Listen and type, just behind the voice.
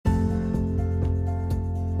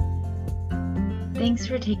Thanks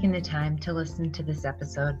for taking the time to listen to this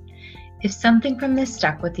episode. If something from this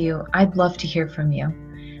stuck with you, I'd love to hear from you.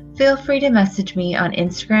 Feel free to message me on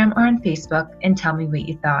Instagram or on Facebook and tell me what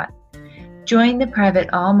you thought. Join the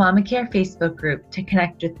private All Mama Care Facebook group to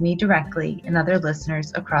connect with me directly and other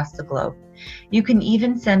listeners across the globe. You can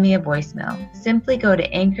even send me a voicemail. Simply go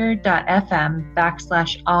to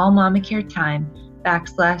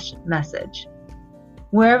anchor.fm/allmamacaretime/message.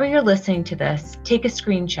 Wherever you're listening to this, take a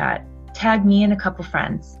screenshot, tag me and a couple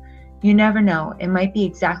friends. You never know, it might be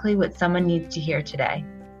exactly what someone needs to hear today.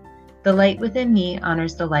 The light within me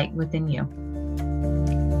honors the light within you.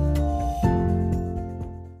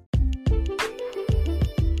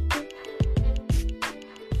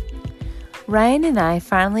 Ryan and I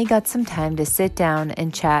finally got some time to sit down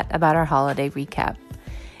and chat about our holiday recap.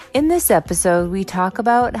 In this episode, we talk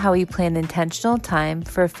about how we plan intentional time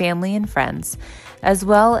for family and friends, as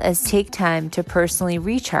well as take time to personally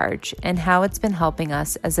recharge and how it's been helping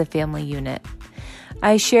us as a family unit.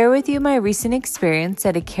 I share with you my recent experience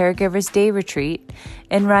at a Caregiver's Day retreat,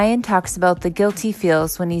 and Ryan talks about the guilt he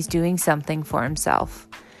feels when he's doing something for himself.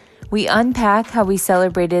 We unpack how we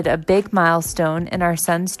celebrated a big milestone in our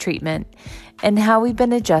son's treatment and how we've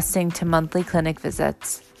been adjusting to monthly clinic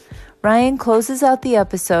visits. Ryan closes out the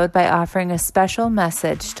episode by offering a special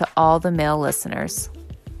message to all the male listeners.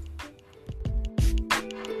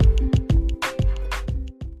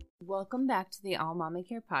 Welcome back to the All Mama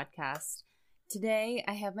Care podcast. Today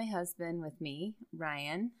I have my husband with me,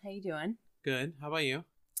 Ryan. How you doing? Good. How about you?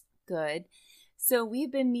 Good. So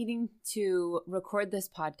we've been meeting to record this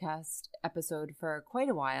podcast episode for quite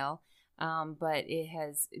a while, but it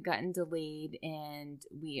has gotten delayed, and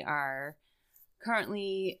we are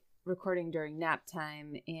currently recording during nap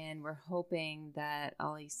time, and we're hoping that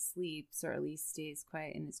Ollie sleeps or at least stays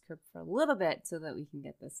quiet in his crib for a little bit so that we can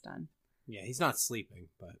get this done. Yeah, he's not sleeping,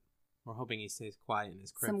 but we're hoping he stays quiet in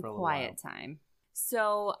his crib for a little while. Some quiet time.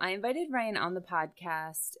 So I invited Ryan on the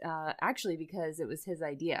podcast, actually because it was his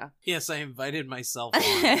idea. Yes, I invited myself on,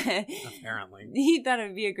 apparently. He thought it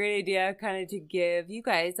would be a great idea kind of to give you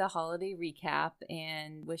guys a holiday recap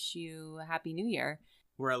and wish you a Happy New Year.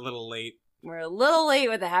 We're a little late. We're a little late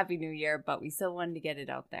with a Happy New Year, but we still wanted to get it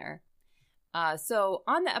out there. So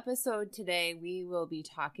on the episode today, we will be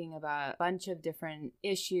talking about a bunch of different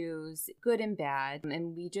issues, good and bad,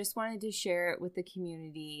 and we just wanted to share it with the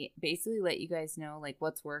community, basically let you guys know like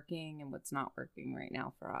what's working and what's not working right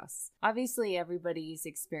now for us. Obviously, everybody's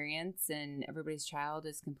experience and everybody's child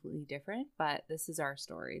is completely different, but this is our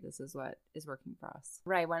story. This is what is working for us.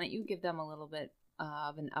 Right, why don't you give them a little bit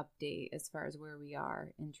of an update as far as where we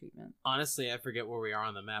are in treatment. Honestly, I forget where we are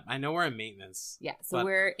on the map. I know we're in maintenance. Yeah, so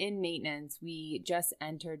we're in maintenance. We just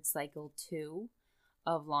entered cycle 2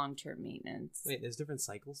 of long-term maintenance. Wait, there's different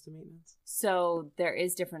cycles to maintenance? So there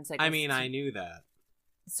is different cycles. I mean, I knew that.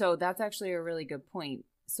 So that's actually a really good point.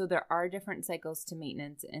 So there are different cycles to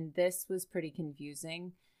maintenance, and this was pretty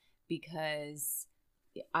confusing because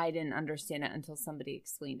I didn't understand it until somebody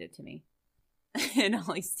explained it to me. And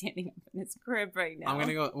Ollie's standing up in his crib right now. I'm going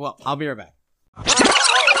to go. Well, I'll be right back.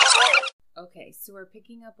 Okay, so we're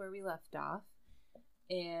picking up where we left off.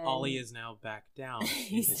 And Ollie is now back down in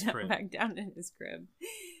his crib. Back down in his crib.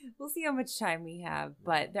 We'll see how much time we have.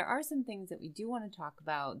 But there are some things that we do want to talk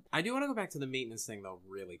about. I do want to go back to the maintenance thing, though,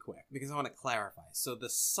 really quick. Because I want to clarify. So the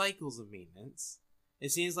cycles of maintenance,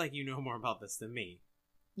 it seems like you know more about this than me.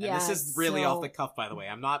 Yeah, and this is really off the cuff, by the way.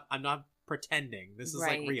 I'm not pretending. This is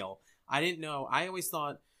like real. I didn't know. I always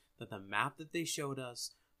thought that the map that they showed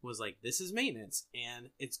us was like, this is maintenance, and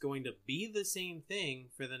it's going to be the same thing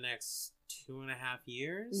for the next 2.5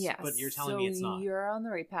 years. Yes. But you're telling me it's not. So you're on the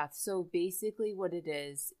right path. So basically what it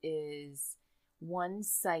is one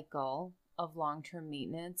cycle of long-term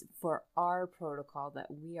maintenance for our protocol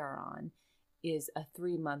that we are on is a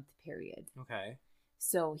 3-month period. Okay.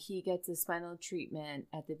 So he gets a spinal treatment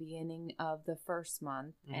at the beginning of the first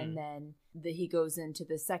month, and then he goes into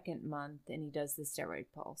the second month and he does the steroid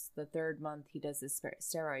pulse. The third month he does the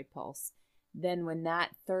steroid pulse. Then when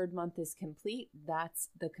that third month is complete, that's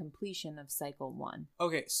the completion of cycle 1.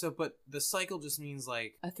 Okay, so but the cycle just means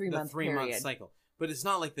like a 3-month period. Cycle. But it's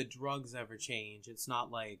not like the drugs ever change. It's not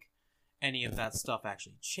like any of that stuff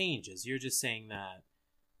actually changes. You're just saying that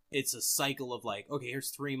it's a cycle of like, okay, here's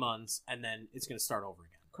 3 months, and then it's going to start over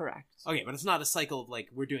again. Correct. Okay, but it's not a cycle of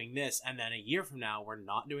like, we're doing this, and then a year from now, we're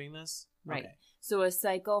not doing this? Right. Okay. So a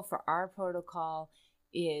cycle for our protocol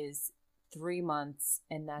is 3 months,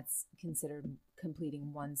 and that's considered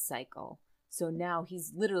completing one cycle. So now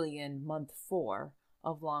he's literally in month 4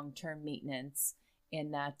 of long-term maintenance,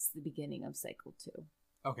 and that's the beginning of cycle 2.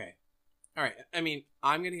 Okay. All right. I mean,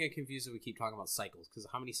 I'm going to get confused if we keep talking about cycles, because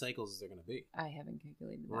how many cycles is there going to be? I haven't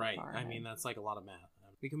calculated that right. far. I mean, that's like a lot of math.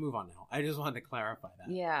 We can move on now. I just wanted to clarify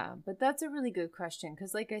that. Yeah, but that's a really good question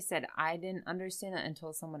because, like I said, I didn't understand it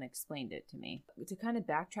until someone explained it to me. To kind of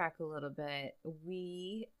backtrack a little bit,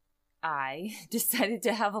 I decided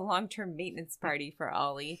to have a long-term maintenance party for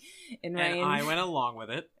Ollie. And Ryan, and I went along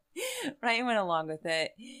with it. Ryan went along with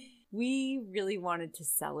it. We really wanted to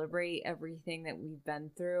celebrate everything that we've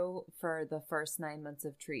been through for the first 9 months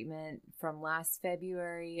of treatment from last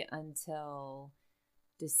February until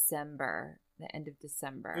December, the end of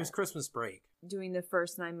December. It was Christmas break. Doing the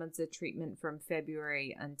first 9 months of treatment from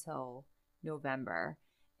February until November.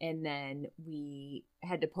 And then we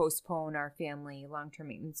had to postpone our family long-term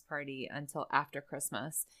maintenance party until after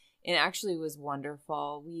Christmas. It actually was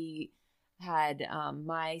wonderful. We had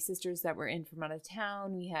my sisters that were in from out of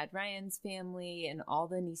town. We had Ryan's family and all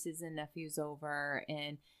the nieces and nephews over.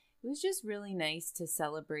 And it was just really nice to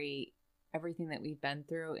celebrate everything that we've been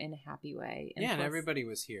through in a happy way. And and everybody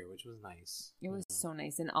was here, which was nice. It was so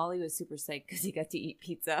nice. And Ollie was super psyched because he got to eat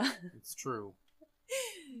pizza. It's true.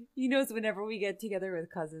 He knows whenever we get together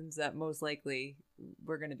with cousins that most likely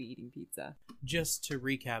we're going to be eating pizza. Just to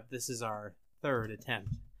recap, this is our third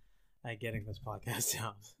attempt at getting this podcast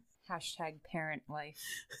out. Hashtag parent life.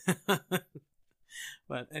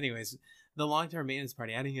 But anyways, the long-term maintenance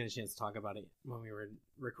party, I didn't get a chance to talk about it when we were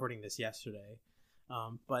recording this yesterday.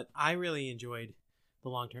 But I really enjoyed the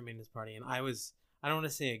long-term maintenance party, and I don't want to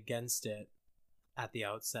say against it at the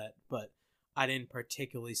outset, but I didn't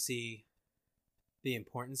particularly see the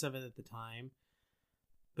importance of it at the time.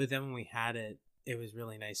 But then when we had it, it was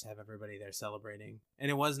really nice to have everybody there celebrating.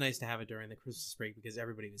 And it was nice to have it during the Christmas break because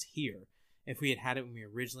everybody was here. If we had had it when we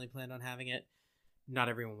originally planned on having it, not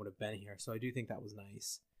everyone would have been here. So I do think that was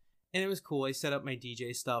nice. And it was cool. I set up my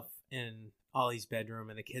DJ stuff in Ollie's bedroom,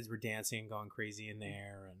 and the kids were dancing and going crazy in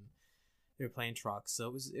there, and they were playing trucks.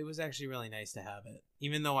 So it was actually really nice to have it,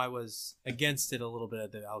 even though I was against it a little bit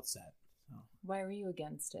at the outset. So. Why were you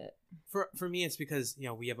against it? For me, it's because,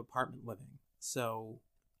 we have apartment living. So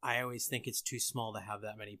I always think it's too small to have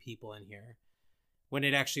that many people in here. When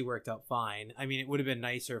it actually worked out fine. I mean, it would have been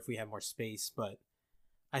nicer if we had more space, but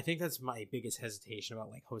I think that's my biggest hesitation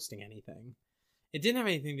about hosting anything. It didn't have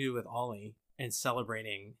anything to do with Ollie and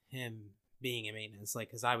celebrating him being in maintenance,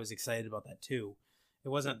 because I was excited about that too. It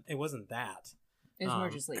wasn't that. It was more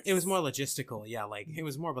just it was more logistical. Yeah, it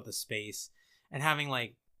was more about the space and having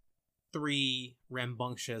 3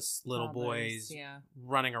 rambunctious little boys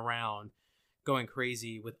running around going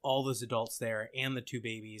crazy with all those adults there and the 2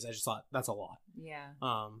 babies. I just thought that's a lot. Yeah.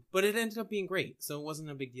 But it ended up being great, so it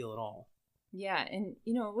wasn't a big deal at all. Yeah, and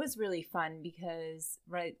it was really fun because,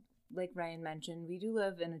 right, like Ryan mentioned, we do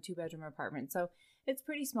live in a 2-bedroom apartment, so it's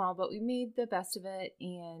pretty small, but we made the best of it,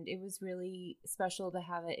 and it was really special to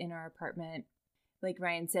have it in our apartment. Like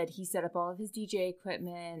Ryan said, he set up all of his DJ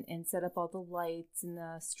equipment and set up all the lights and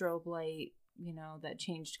the strobe light, that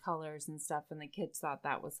changed colors and stuff, and the kids thought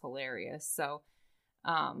that was hilarious. So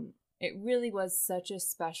it really was such a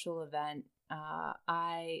special event.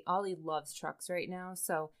 Ollie loves trucks right now,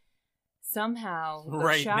 so somehow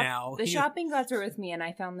the shopping got through with me, and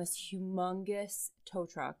I found this humongous tow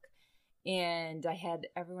truck, and I had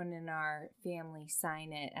everyone in our family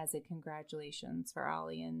sign it as a congratulations for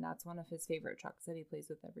Ollie, and that's one of his favorite trucks that he plays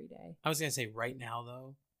with every day. I was gonna say right now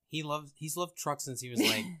though, he's loved trucks since he was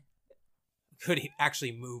could he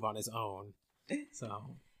actually move on his own.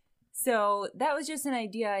 So that was just an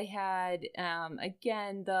idea I had.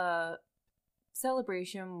 Again, the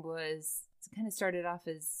celebration was kind of started off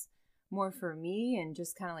as more for me and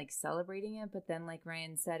just kind of celebrating it. But then, like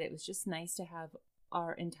Ryan said, it was just nice to have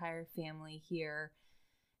our entire family here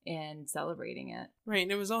and celebrating it. Right.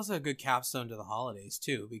 And it was also a good capstone to the holidays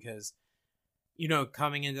too, because,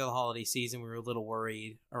 coming into the holiday season, we were a little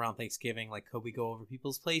worried around Thanksgiving. Could we go over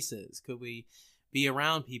people's places? Could we be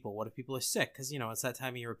around people? What if people are sick? Because, it's that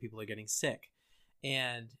time of year where people are getting sick.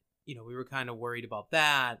 And, we were kind of worried about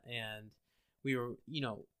that. And we were,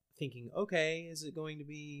 thinking, okay, is it going to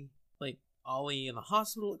be Ollie in the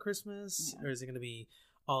hospital at Christmas? Yeah. Or is it going to be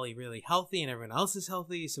Ollie really healthy and everyone else is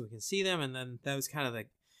healthy so we can see them? And then that was kind of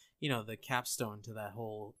the capstone to that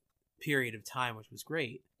whole period of time, which was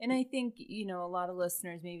great. And I think, a lot of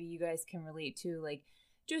listeners, maybe you guys can relate to,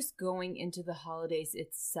 just going into the holidays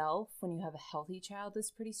itself when you have a healthy child is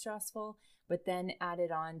pretty stressful, but then added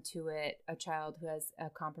on to it a child who has a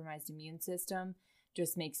compromised immune system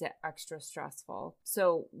just makes it extra stressful.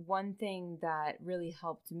 So one thing that really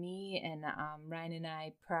helped me, and Ryan and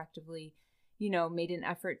I proactively, made an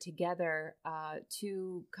effort together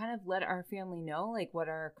to kind of let our family know like what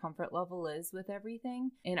our comfort level is with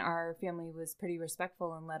everything. And our family was pretty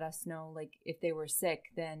respectful and let us know like if they were sick,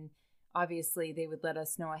 then obviously they would let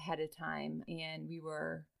us know ahead of time. And we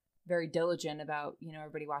were very diligent about,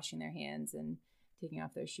 everybody washing their hands and taking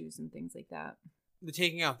off their shoes and things like that. The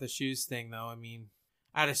taking off the shoes thing, though, I mean,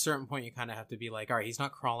 at a certain point, you kind of have to be like, all right, he's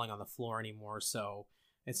not crawling on the floor anymore, so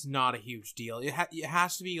it's not a huge deal. It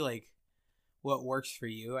has to be like what works for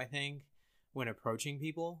you, I think, when approaching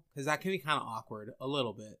people, because that can be kind of awkward a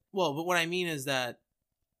little bit. Well, but what I mean is that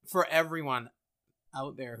for everyone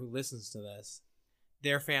out there who listens to this,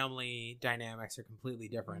 their family dynamics are completely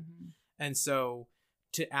different. Mm-hmm. And so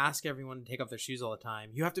to ask everyone to take off their shoes all the time,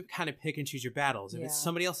 you have to kind of pick and choose your battles. If it's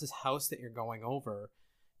somebody else's house that you're going over,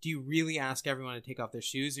 do you really ask everyone to take off their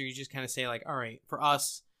shoes, or you just kind of say like, all right, for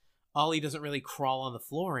us, Ollie doesn't really crawl on the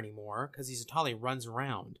floor anymore because he's a toddler, he runs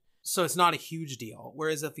around. So it's not a huge deal.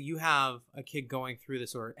 Whereas if you have a kid going through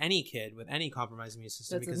this, or any kid with any compromised immune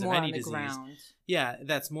system because of any disease,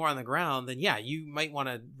 that's more on the ground, then you might want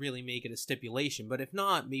to really make it a stipulation. But if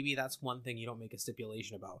not, maybe that's one thing you don't make a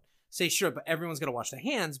stipulation about. Say, sure, but everyone's going to wash their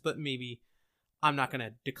hands, but maybe I'm not going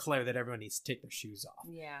to declare that everyone needs to take their shoes off.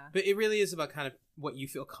 Yeah. But it really is about kind of what you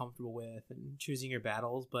feel comfortable with and choosing your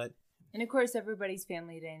battles. And of course, everybody's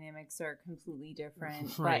family dynamics are completely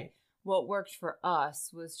different. Right. But what worked for us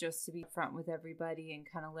was just to be upfront with everybody and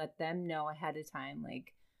kind of let them know ahead of time,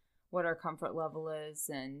 like what our comfort level is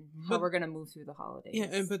and how we're going to move through the holidays.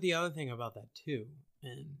 Yeah, but the other thing about that too,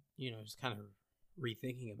 and just kind of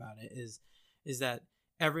rethinking about it, is that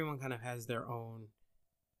everyone kind of has their own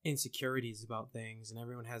insecurities about things, and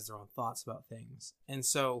everyone has their own thoughts about things. And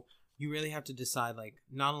so you really have to decide like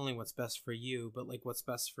not only what's best for you, but like what's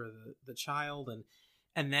best for the child,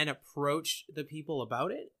 and then approach the people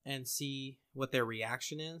about it and see what their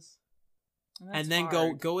reaction is. And then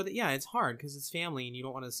go with it. Yeah, it's hard because it's family and you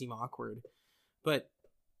don't want to seem awkward. But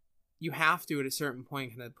you have to, at a certain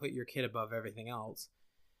point, kind of put your kid above everything else.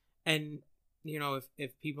 And,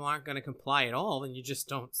 if people aren't going to comply at all, then you just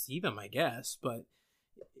don't see them, I guess. But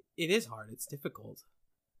it is hard. It's difficult.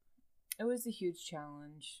 It was a huge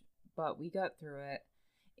challenge, but we got through it.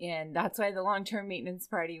 And that's why the long-term maintenance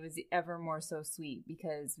party was ever more so sweet,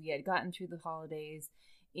 because we had gotten through the holidays.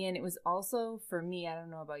 And it was also, for me, I don't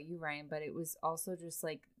know about you, Ryan, but it was also just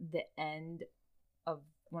like the end of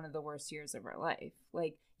one of the worst years of our life.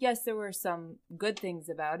 Like, yes, there were some good things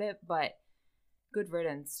about it, but good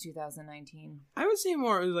riddance, 2019. I would say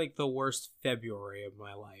more like the worst February of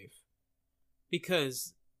my life.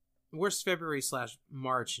 Because worst February /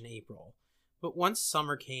 March and April. But once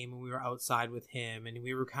summer came and we were outside with him and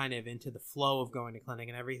we were kind of into the flow of going to clinic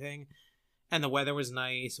and everything, and the weather was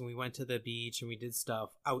nice and we went to the beach and we did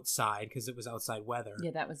stuff outside because it was outside weather.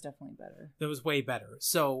 Yeah, that was definitely better. That was way better.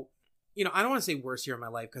 So, I don't want to say worst year of my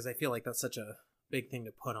life because I feel like that's such a big thing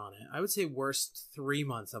to put on it. I would say worst 3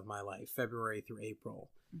 months of my life, February through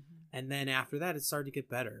April. Mm-hmm. And then after that, it started to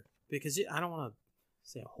get better because I don't want to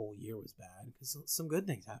say a whole year was bad because some good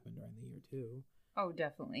things happened during the year too. Oh,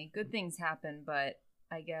 definitely. Good things happen, but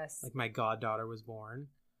I guess... Like my goddaughter was born.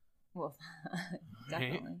 Well,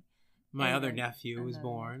 definitely. Right? My other nephew was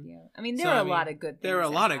born. Nephew. I mean, there were a lot of good things. There were a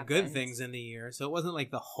lot of good things in the year, so it wasn't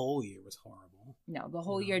like the whole year was horrible. No, the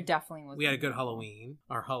whole year definitely was. We had a good Halloween.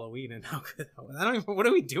 Our Halloween, and how good that was. I don't even... What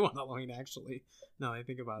do we do on Halloween, actually? No, I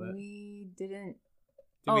think about it. We didn't...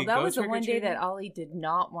 that was the one day that Ollie did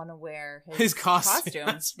not want to wear his costume.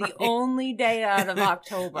 That's right. The only day out of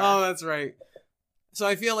October. Oh, that's right. So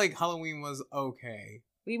I feel like Halloween was okay.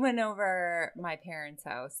 We went over my parents'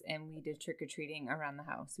 house and we did trick-or-treating around the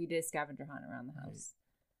house. We did a scavenger hunt around the house.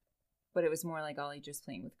 Right. But it was more like Ollie just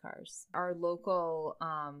playing with cars. Our local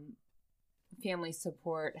family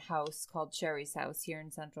support house called Sherry's House here in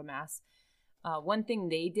Central Mass. One thing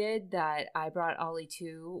they did that I brought Ollie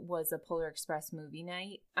to was a Polar Express movie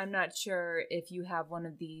night. I'm not sure if you have one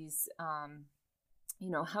of these...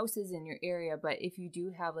 houses in your area, but if you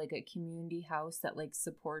do have like a community house that like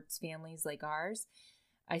supports families like ours,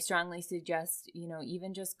 I strongly suggest,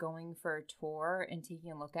 even just going for a tour and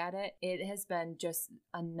taking a look at it. It has been just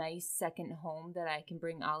a nice second home that I can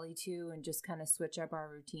bring Ollie to and just kind of switch up our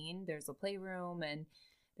routine. There's a playroom and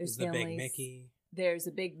there's families. Big Mickey. There's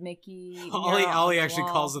a big Mickey. Ollie actually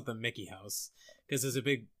calls it the Mickey house because there's a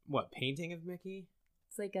big, painting of Mickey?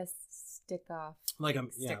 It's like a stick-off like a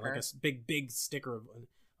big sticker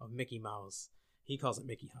of Mickey Mouse. He calls it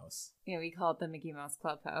Mickey House. Yeah, we call it the Mickey Mouse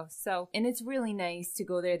Clubhouse. So, and it's really nice to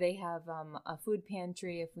go there. They have a food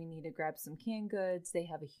pantry if we need to grab some canned goods. They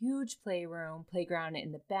have a huge playground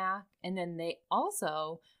in the back. And then they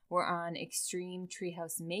also were on Extreme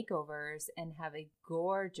Treehouse Makeovers and have a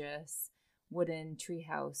gorgeous wooden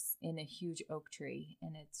treehouse in a huge oak tree,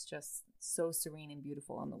 and it's just so serene and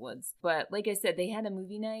beautiful in the woods. But like I said, they had a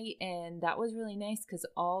movie night, and that was really nice because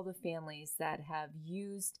all the families that have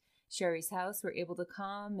used Sherry's house were able to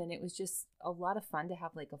come, and it was just a lot of fun to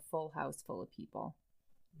have like a full house full of people.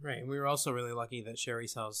 Right, and we were also really lucky that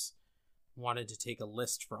Sherry's house wanted to take a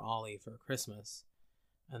list for Ollie for Christmas,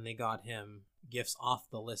 and they got him gifts off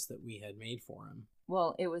the list that we had made for him.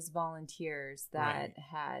 Well, it was volunteers that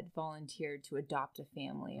had volunteered to adopt a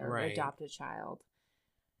family or adopt a child.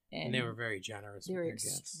 And they were very generous. They were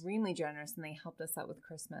extremely generous, and they helped us out with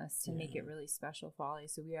Christmas to make it really special for Ollie.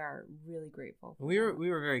 So we are really grateful. We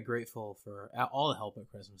were very grateful for all the help at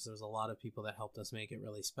Christmas. There was a lot of people that helped us make it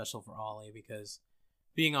really special for Ollie, because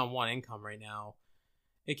being on one income right now,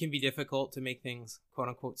 it can be difficult to make things quote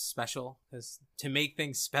unquote special, because to make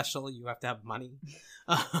things special, you have to have money.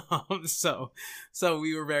 So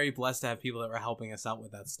we were very blessed to have people that were helping us out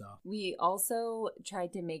with that stuff. We also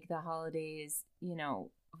tried to make the holidays,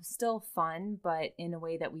 still fun, but in a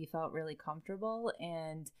way that we felt really comfortable.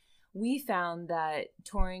 And we found that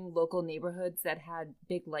touring local neighborhoods that had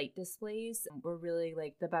big light displays were really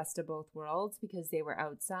like the best of both worlds, because they were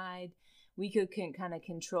outside. We could kind of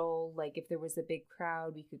control, like if there was a big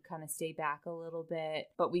crowd, we could kind of stay back a little bit,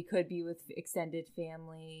 but we could be with extended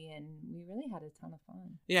family, and we really had a ton of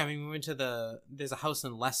fun. Yeah, I mean, we went to there's a house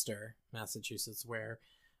in Leicester, Massachusetts, where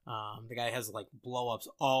the guy has like blow-ups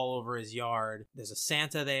all over his yard. There's a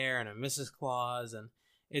Santa there and a Mrs. Claus, and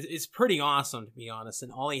it's pretty awesome, to be honest.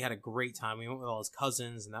 And Ollie had a great time. We went with all his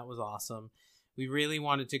cousins, and that was awesome. We really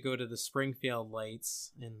wanted to go to the Springfield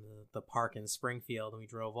lights in the park in Springfield, and we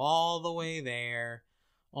drove all the way there,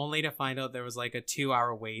 only to find out there was like a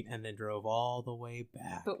 2-hour wait, and then drove all the way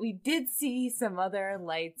back. But we did see some other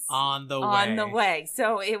lights on the way.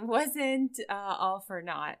 So it wasn't all for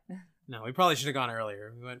naught. No, we probably should have gone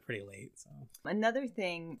earlier. We went pretty late. So another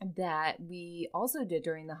thing that we also did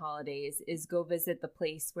during the holidays is go visit the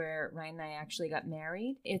place where Ryan and I actually got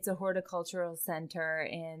married. It's a horticultural center,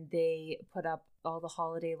 and they put up all the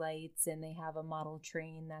holiday lights, and they have a model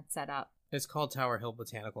train that's set up. It's called Tower Hill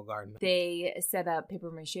Botanical Garden. They set up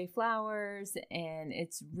papier-mâché flowers, and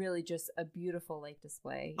it's really just a beautiful light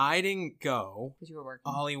display. I didn't go, because you were working.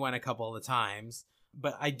 Ollie went a couple of times.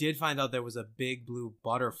 But I did find out there was a big blue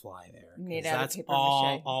butterfly there. Made out of papier-mâché. That's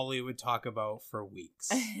all Ollie would talk about for weeks.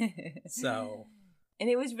 And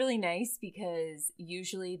it was really nice, because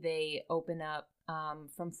usually they open up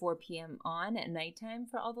from 4 p.m. on at nighttime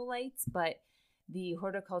for all the lights, but the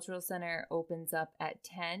horticultural center opens up at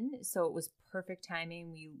 10, so it was perfect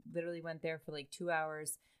timing. We literally went there for like 2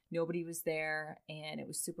 hours. Nobody was there, and it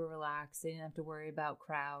was super relaxed. They didn't have to worry about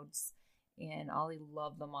crowds, and Ollie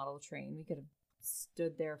loved the model train. We could have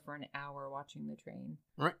stood there for an hour watching the train.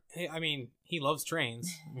 Right. I mean, he loves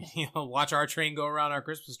trains. Watch our train go around our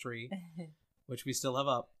Christmas tree, which we still have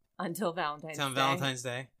up until Valentine's Day. Valentine's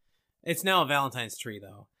Day. It's now a Valentine's tree,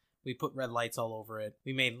 though. We put red lights all over it.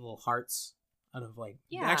 We made little hearts out of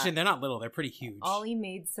actually, they're not little. They're pretty huge. Ollie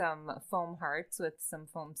made some foam hearts with some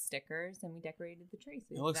foam stickers, and we decorated the tree.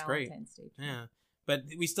 So it looks Valentine's great. Day. Yeah. But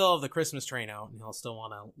we still have the Christmas train out, and he'll still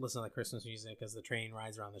want to listen to the Christmas music as the train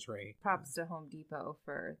rides around the tree. Props to Home Depot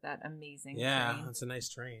for that amazing train. Yeah, it's a nice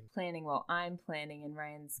train. I'm planning, and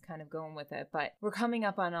Ryan's kind of going with it. But we're coming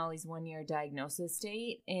up on Ollie's 1-year diagnosis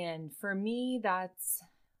date, and for me, that's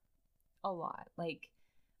a lot. Like,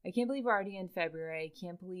 I can't believe we're already in February. I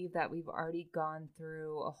can't believe that we've already gone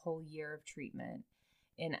through a whole year of treatment.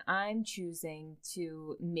 And I'm choosing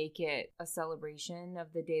to make it a celebration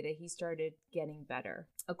of the day that he started getting better.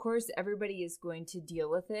 Of course, everybody is going to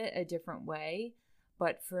deal with it a different way.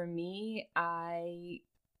 But for me, I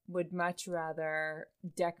would much rather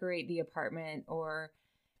decorate the apartment or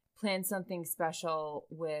plan something special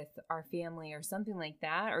with our family or something like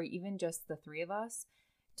that, or even just the three of us,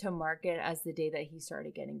 to mark it as the day that he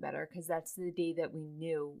started getting better. Because that's the day that we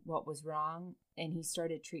knew what was wrong, and he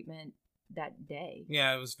started treatment that day.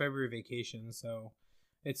 Yeah, it was February vacation, so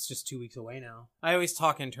it's just 2 weeks away now. I always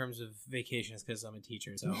talk in terms of vacations because I'm a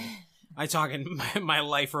teacher, so I talk in my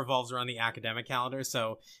life revolves around the academic calendar.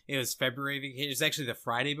 So it was February vacation. It's actually the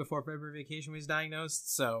Friday before February vacation was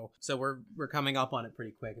diagnosed. So we're coming up on it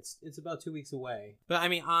pretty quick. It's about 2 weeks away. But I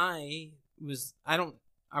mean, are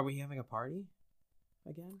we having a party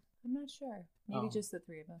again? I'm not sure. Maybe just the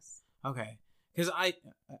three of us. Okay, because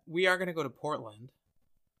we are going to go to Portland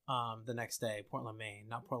the next day, Portland, Maine,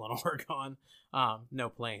 not Portland, Oregon. No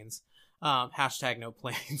planes. Hashtag no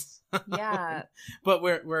planes. Yeah. But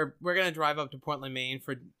we're gonna drive up to Portland, Maine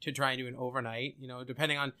to try and do an overnight. You know,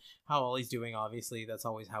 depending on how Ollie's doing. Obviously, that's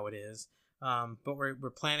always how it is. But we're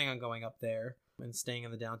planning on going up there and staying in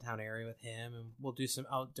the downtown area with him, and we'll do some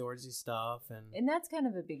outdoorsy stuff. And that's kind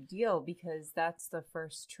of a big deal because that's the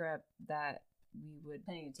first trip that we would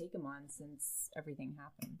plan to take him on since everything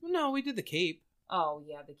happened. No, we did the Cape. Oh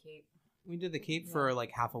yeah, the Cape. We did the Cape for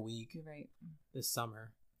like half a week. You're right. This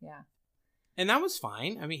summer. Yeah. And that was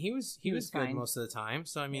fine. I mean, he was good fine most of the time.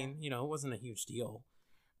 So I mean, you know, it wasn't a huge deal.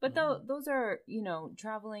 But those are, you know,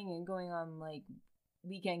 traveling and going on like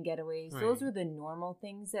weekend getaways. Right. Those were the normal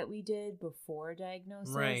things that we did before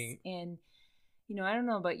diagnosis. Right. And, you know, I don't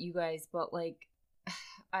know about you guys, but like,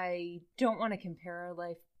 I don't want to compare our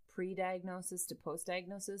life pre-diagnosis to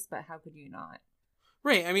post-diagnosis, but how could you not?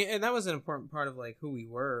 Right. I mean, and that was an important part of like who we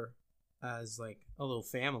were as like a little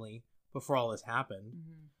family before all this happened.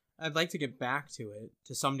 Mm-hmm. I'd like to get back to it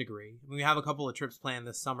to some degree. We have a couple of trips planned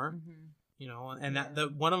this summer. Mm-hmm. You know, and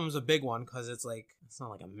that one of them's a big one because it's not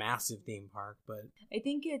like a massive theme park, but I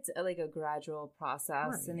think it's like a gradual process.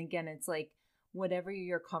 Right. And again, it's like whatever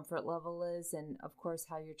your comfort level is, and of course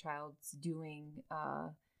how your child's doing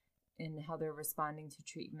and how they're responding to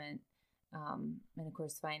treatment, and of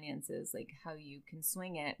course finances, like how you can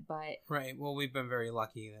swing it. But right, well, we've been very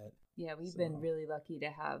lucky that we've been really lucky to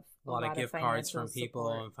have a lot of gift cards from people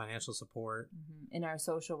support. and financial support. Mm-hmm. And our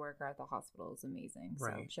social worker at the hospital is amazing.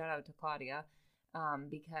 Right. So shout out to Claudia,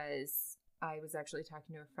 because I was actually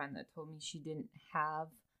talking to a friend that told me she didn't have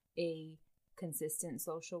a consistent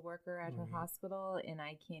social worker at her hospital, and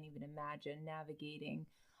I can't even imagine navigating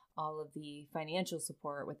all of the financial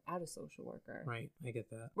support without a social worker. Right, I get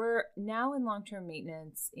that. We're now in long-term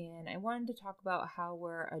maintenance, and I wanted to talk about how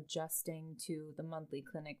we're adjusting to the monthly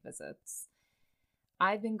clinic visits.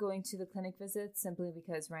 I've been going to the clinic visits simply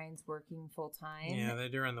because Ryan's working full-time. Yeah, they're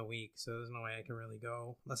during the week, so there's no way I can really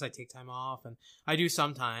go unless I take time off. And I do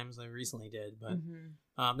sometimes. I recently did,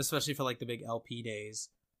 but especially for like the big LP days.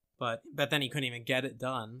 But then he couldn't even get it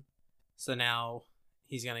done. So now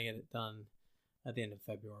he's going to get it done at the end of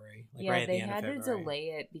February. Like right at the end of February. They had to delay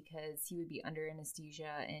it because he would be under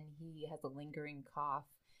anesthesia and he has a lingering cough.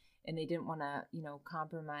 And they didn't want to, you know,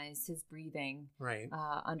 compromise his breathing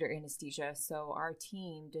under anesthesia. So our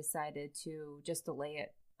team decided to just delay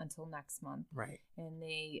it until next month. Right. And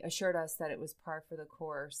they assured us that it was par for the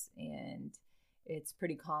course. And it's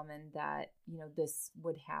pretty common that, you know, this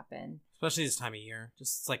would happen. Especially this time of year.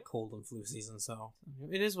 Just it's like cold and flu season. So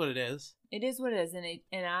it is what it is. It is what it is.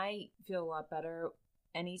 And I feel a lot better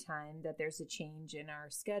anytime that there's a change in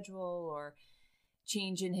our schedule or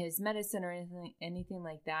change in his medicine or anything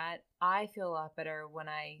like that. I feel a lot better when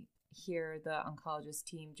I hear the oncologist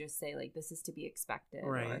team just say like, this is to be expected,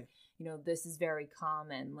 or, you know, this is very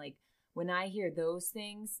common. Like when I hear those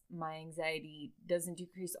things, my anxiety doesn't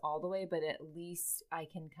decrease all the way, but at least I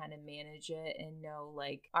can kind of manage it and know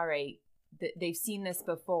like, all right, they've seen this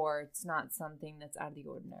before. It's not something that's out of the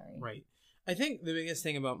ordinary. Right. I think the biggest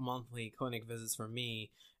thing about monthly clinic visits for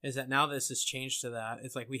me is that now this has changed to that.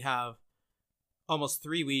 It's like we have almost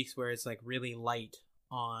 3 weeks where it's like really light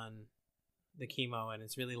on the chemo and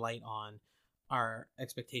it's really light on our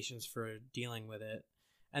expectations for dealing with it.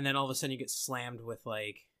 And then all of a sudden you get slammed with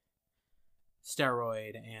like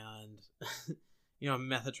steroid and, you know,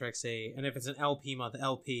 methotrexate. And if it's an LP month,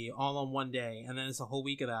 LP all on one day. And then it's a whole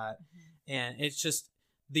week of that. And it's just,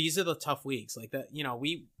 these are the tough weeks like that. You know,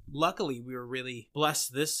 luckily we were really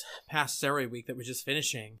blessed this past steroid week that we're just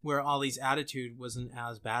finishing, where Ollie's attitude wasn't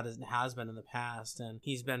as bad as it has been in the past. And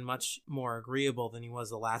he's been much more agreeable than he was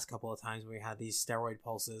the last couple of times when we had these steroid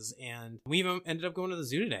pulses. And we even ended up going to the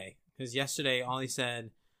zoo today because yesterday Ollie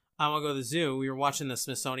said, I want to go to the zoo. We were watching the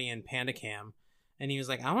Smithsonian Panda Cam and he was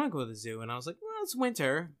like, I want to go to the zoo. And I was like, well, it's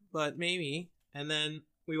winter, but maybe. And then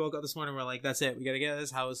we woke up this morning. We're like, that's it. We got to get out of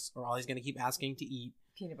this house or Ollie's going to keep asking to eat.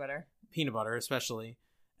 Peanut butter, especially.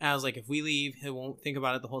 And I was like, if we leave, he won't think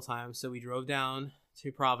about it the whole time. So we drove down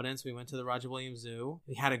to Providence. We went to the Roger Williams Zoo.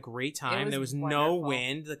 We had a great time. There was no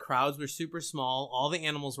wind. The crowds were super small. All the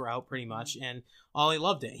animals were out pretty much. And Ollie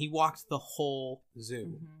loved it. He walked the whole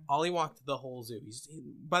zoo. Ollie walked the whole zoo.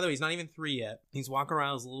 By the way, he's not even 3 yet. He's walking around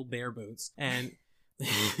in his little bear boots. And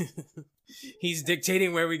he's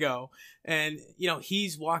dictating where we go. And, you know,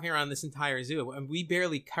 he's walking around this entire zoo. And we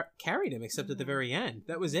barely carried him except at the very end.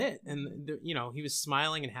 That was it. And, you know, he was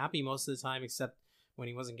smiling and happy most of the time except when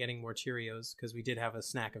he wasn't getting more Cheerios, because we did have a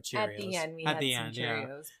snack of Cheerios. At the end, we had some Cheerios.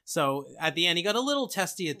 Yeah. So at the end, he got a little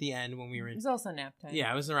testy at the end when we were in. It was also nap time.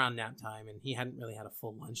 Yeah, it was around nap time, and he hadn't really had a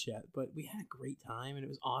full lunch yet. But we had a great time, and it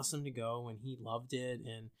was awesome to go, and he loved it,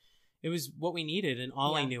 and it was what we needed, and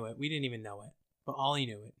Ollie knew it. We didn't even know it, but Ollie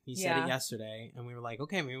knew it. He said it yesterday, and we were like,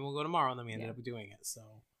 okay, maybe we'll go tomorrow, and then we ended up doing it, so...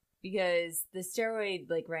 Because the steroid,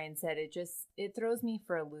 like Ryan said, it throws me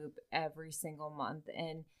for a loop every single month.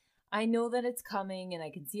 And I know that it's coming and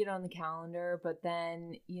I can see it on the calendar. But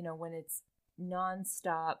then, when it's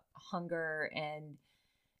nonstop hunger and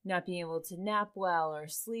not being able to nap well or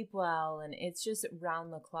sleep well, and it's just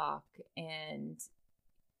round the clock, and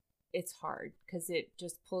it's hard because it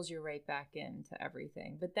just pulls you right back into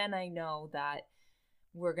everything. But then I know that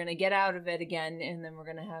we're going to get out of it again, and then we're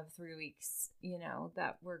going to have 3 weeks,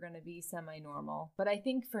 that we're going to be semi-normal. But I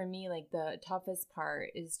think for me, like, the toughest part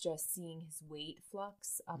is just seeing his weight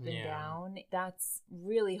flux up and down. That's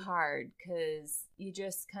really hard because you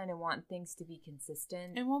just kind of want things to be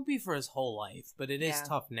consistent. It won't be for his whole life, but it is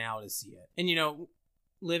tough now to see it. And,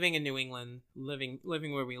 living in New England, living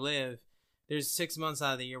where we live, there's 6 months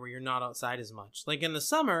out of the year where you're not outside as much. Like in the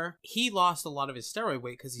summer, he lost a lot of his steroid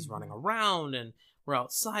weight because he's running around and we're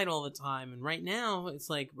outside all the time. And right now, it's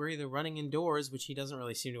like we're either running indoors, which he doesn't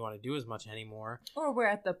really seem to want to do as much anymore. Or we're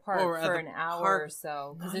at the park for an hour or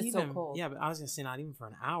so because it's so cold. Yeah, but I was going to say not even for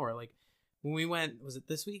an hour. Like when we went, was it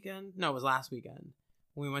this weekend? No, it was last weekend.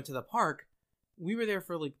 When we went to the park, we were there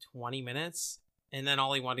for like 20 minutes. And then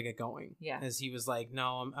Ollie wanted to get going. Yeah. Because he was like,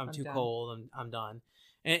 no, I'm too cold. I'm done.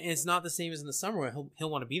 And it's not the same as in the summer where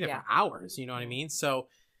he'll want to be there for hours. You know what I mean? So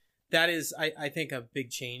that is, I think, a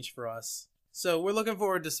big change for us. So we're looking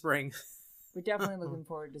forward to spring. We're definitely looking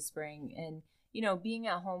forward to spring. And, being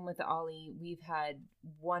at home with Ollie, we've had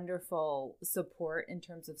wonderful support in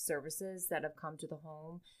terms of services that have come to the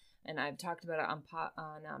home. And I've talked about it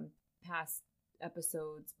on past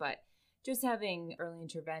episodes, but just having early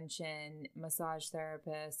intervention, massage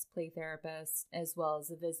therapist, play therapist, as well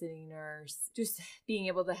as a visiting nurse. Just being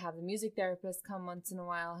able to have the music therapist come once in a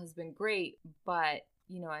while has been great. But,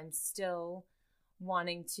 I'm still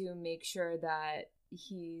wanting to make sure that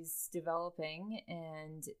he's developing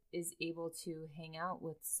and is able to hang out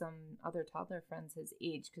with some other toddler friends his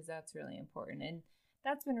age, because that's really important. And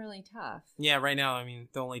that's been really tough. Yeah, right now, I mean,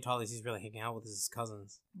 the only toddlers he's really hanging out with is his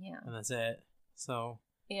cousins. Yeah. And that's it. So...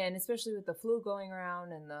 And especially with the flu going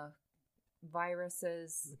around and the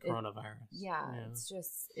viruses. The coronavirus.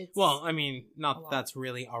 It's well, I mean, not that that's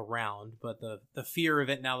really around, but the fear of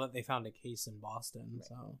it now that they found a case in Boston. Right.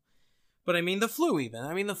 So, but I mean, the flu even.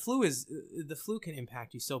 I mean, the flu can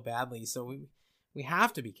impact you so badly. So we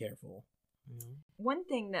have to be careful. One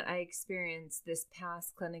thing that I experienced this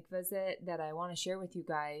past clinic visit that I want to share with you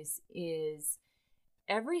guys is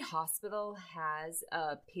every hospital has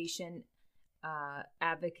a patient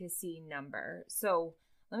advocacy number. So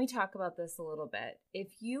let me talk about this a little bit. If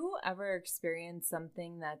you ever experience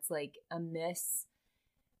something that's like a miss,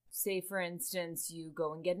 say for instance, you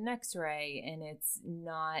go and get an x-ray and it's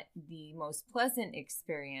not the most pleasant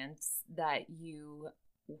experience that you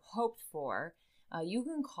hoped for, you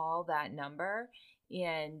can call that number,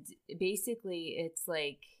 and basically it's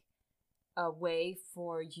like a way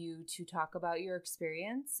for you to talk about your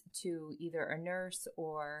experience to either a nurse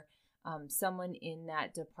or someone in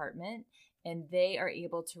that department, and they are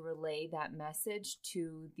able to relay that message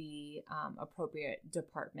to the appropriate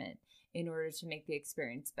department in order to make the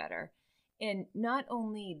experience better. And not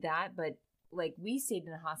only that, but like we stayed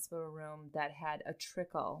in a hospital room that had a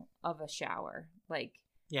trickle of a shower.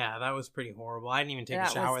 Yeah, that was pretty horrible. I didn't even take a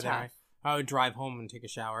shower there. I would drive home and take a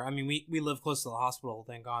shower. I mean, we live close to the hospital,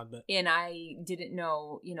 thank God. But and I didn't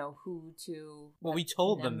know, who to. Well, we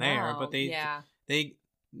told them there, but they.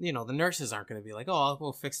 The nurses aren't going to be like, oh,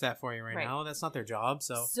 we'll fix that for you right now. That's not their job.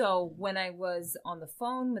 So when I was on the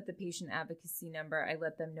phone with the patient advocacy number, I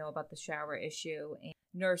let them know about the shower issue. And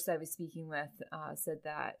nurse I was speaking with said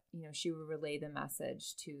that, she would relay the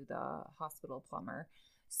message to the hospital plumber.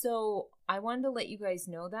 So I wanted to let you guys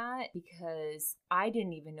know that because I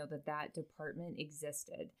didn't even know that department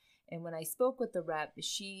existed. And when I spoke with the rep,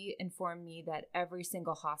 she informed me that every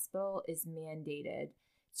single hospital is mandated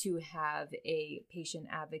to have a patient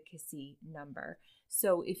advocacy number.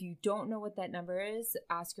 So if you don't know what that number is,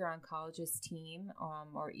 ask your oncologist team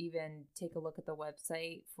or even take a look at the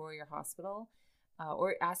website for your hospital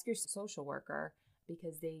or ask your social worker,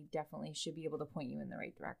 because they definitely should be able to point you in the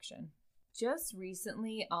right direction. Just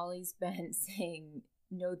recently, Ollie's been saying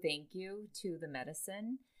no thank you to the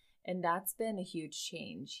medicine, and that's been a huge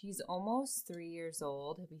change. He's almost 3 years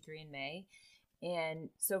old. He'll be 3 in May. And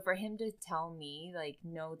so for him to tell me, like,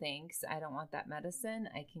 no thanks, I don't want that medicine,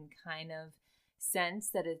 I can kind of sense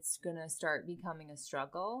that it's going to start becoming a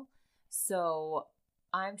struggle. So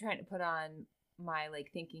I'm trying to put on my like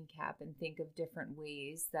thinking cap and think of different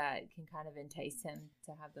ways that can kind of entice him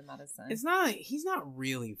to have the medicine. He's not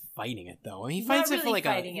really fighting it though. I mean, he he's fights not it really for like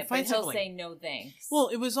fighting it, but he'll say no thanks. Well,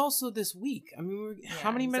 it was also this week. I mean,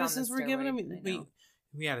 how many medicines were given him?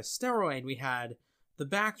 We had a steroid, we had the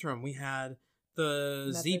Bactrim, we had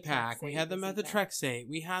the Z-Pak, we had the methotrexate,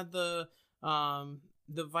 we had the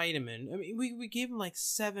vitamin. I mean, we gave him like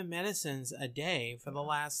 7 medicines a day for the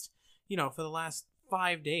last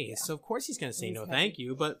 5 days. Yeah. So of course he's going to say no thank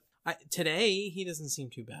you, but today he doesn't seem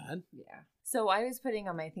too bad. Yeah. So I was putting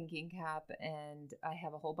on my thinking cap, and I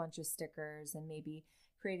have a whole bunch of stickers and maybe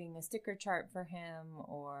creating a sticker chart for him,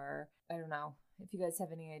 or I don't know. If you guys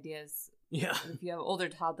have any ideas, if you have older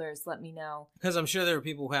toddlers, let me know. Because I'm sure there are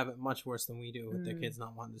people who have it much worse than we do with their kids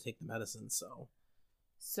not wanting to take the medicine.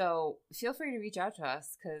 So feel free to reach out to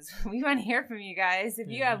us because we want to hear from you guys. If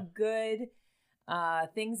you have good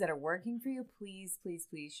things that are working for you, please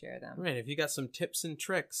share them. Right. If you got some tips and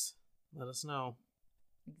tricks, let us know.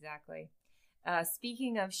 Exactly.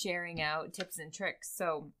 Speaking of sharing out tips and tricks,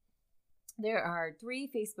 so there are 3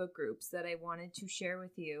 Facebook groups that I wanted to share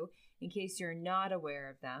with you in case you're not aware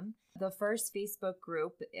of them. The first Facebook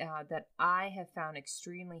group that I have found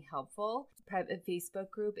extremely helpful, private Facebook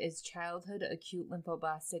group, is Childhood Acute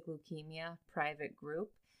Lymphoblastic Leukemia Private Group.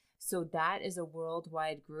 So that is a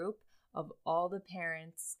worldwide group of all the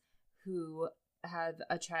parents who have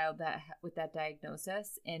a child with that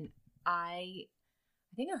diagnosis. And I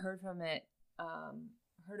think I heard of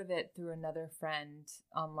it through another friend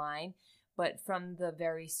online. But from the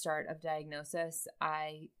very start of diagnosis,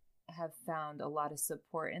 I have found a lot of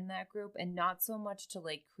support in that group, and not so much to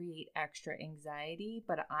like create extra anxiety,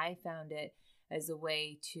 but I found it as a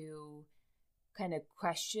way to kind of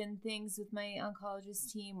question things with my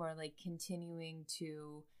oncologist team, or like continuing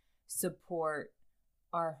to support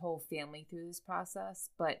our whole family through this process.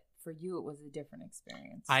 But for you, it was a different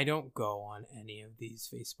experience. I don't go on any of these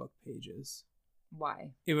Facebook pages.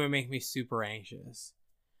 Why? It would make me super anxious.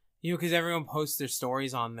 Because everyone posts their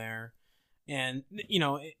stories on there. And,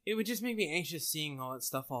 it would just make me anxious seeing all that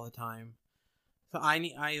stuff all the time. So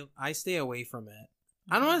I stay away from it.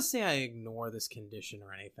 I don't want to say I ignore this condition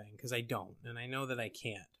or anything, because I don't. And I know that I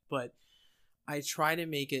can't. But I try to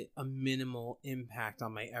make it a minimal impact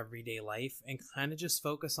on my everyday life and kind of just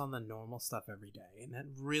focus on the normal stuff every day. And that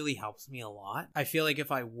really helps me a lot. I feel like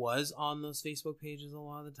if I was on those Facebook pages a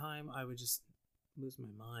lot of the time, I would just lose my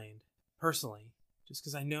mind. Personally. Just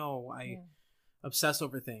because I know I obsess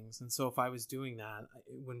over things. And so if I was doing that,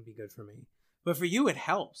 it wouldn't be good for me. But for you, it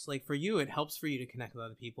helps. Like for you, it helps for you to connect with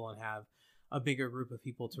other people and have a bigger group of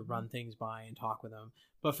people to run things by and talk with them.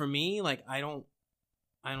 But for me, like I don't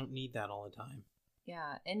need that all the time.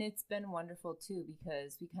 Yeah. And it's been wonderful too,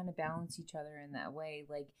 because we kind of balance each other in that way.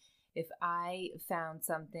 Like if I found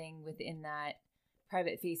something within that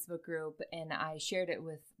private Facebook group and I shared it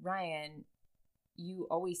with Ryan, you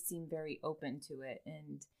always seem very open to it.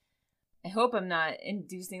 And I hope I'm not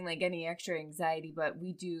inducing like any extra anxiety, but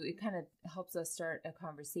it kind of helps us start a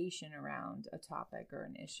conversation around a topic or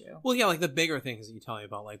an issue. Well, yeah, like the bigger things that you tell me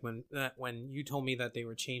about, like when you told me that they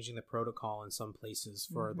were changing the protocol in some places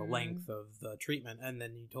for the length of the treatment, and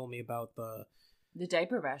then you told me about the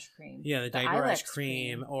diaper rash cream. Yeah, the diaper rash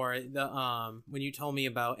cream. Or the when you told me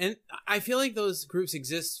about, and I feel like those groups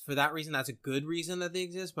exist for that reason. That's a good reason that they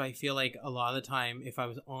exist, but I feel like a lot of the time, if I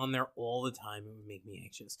was on there all the time, it would make me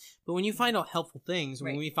anxious. But when you find out helpful things,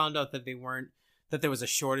 when we found out that there was a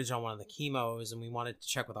shortage on one of the chemos, and we wanted to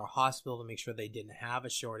check with our hospital to make sure they didn't have a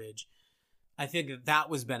shortage, I think that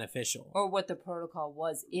was beneficial. Or what the protocol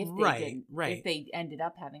was if they ended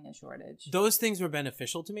up having a shortage. Those things were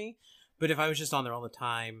beneficial to me. But if I was just on there all the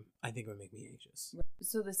time, I think it would make me anxious.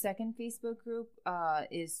 So the second Facebook group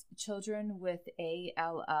is Children with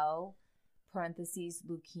ALL, parentheses,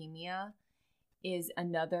 leukemia, is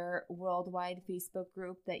another worldwide Facebook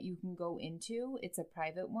group that you can go into. It's a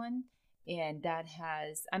private one. And that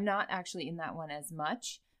I'm not actually in that one as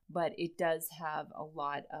much, but it does have a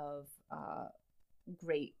lot of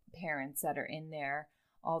great parents that are in there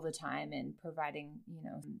all the time and providing,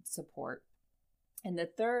 support. And the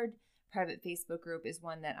third private Facebook group is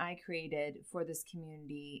one that I created for this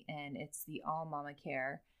community, and it's the All Mama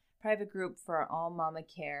Care private group for All Mama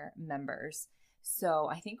Care members. So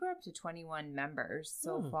I think we're up to 21 members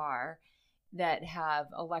so far that have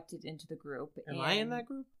elected into the group. Am I in that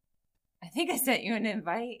group? I think I sent you an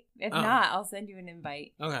invite. If not, I'll send you an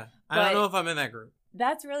invite. Okay. I don't know if I'm in that group.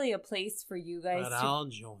 That's really a place for you guys I'll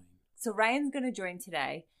join. So Ryan's going to join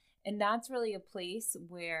today. And that's really a place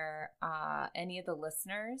where any of the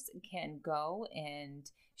listeners can go and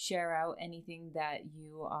share out anything that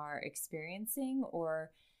you are experiencing.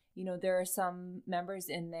 Or, you know, there are some members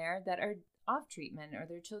in there that are off treatment or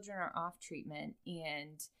their children are off treatment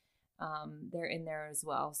and they're in there as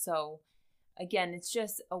well. So again, it's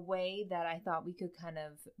just a way that I thought we could kind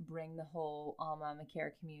of bring the whole All Mama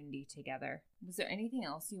Care community together. Was there anything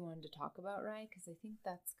else you wanted to talk about, Ryan? Because I think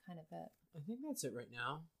that's kind of it. I think that's it right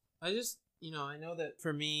now. I just, I know that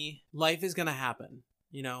for me, life is going to happen,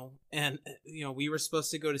 and, we were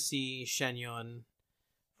supposed to go to see Shenyun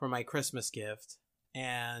for my Christmas gift,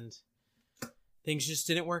 and things just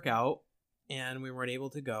didn't work out, and we weren't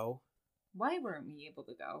able to go. Why weren't we able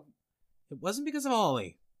to go? It wasn't because of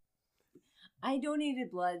Ollie. I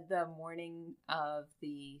donated blood the morning of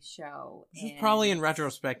the show. This is probably in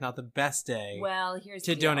retrospect not the best day. Well, here's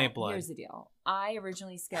to the deal. Donate blood. Here's the deal. I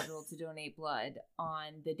originally scheduled to donate blood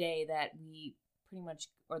on the day that we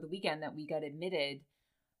or the weekend that we got admitted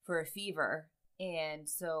for a fever. And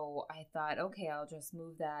so I thought, okay, I'll just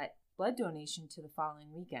move that blood donation to the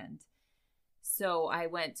following weekend. So I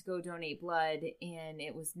went to go donate blood, and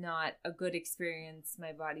it was not a good experience.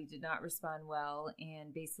 My body did not respond well,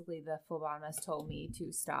 and basically the phlebotomist told me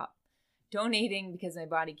to stop donating because my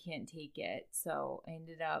body can't take it. So I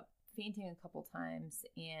ended up fainting a couple times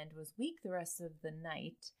and was weak the rest of the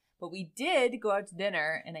night. But we did go out to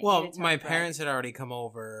dinner, and my parents had already come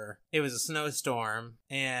over. It was a snowstorm,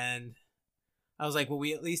 and I was like, well,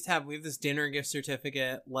 we have this dinner gift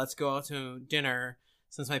certificate. Let's go out to dinner.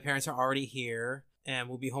 Since my parents are already here, and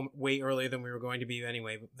we'll be home way earlier than we were going to be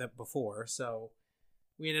anyway before. So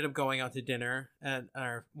we ended up going out to dinner at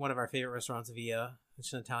one of our favorite restaurants, Via, which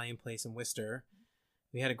is an Italian place in Worcester.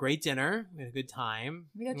 We had a great dinner. We had a good time.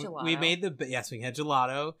 We got gelato. We had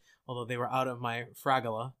gelato, although they were out of my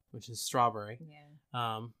fragola, which is strawberry.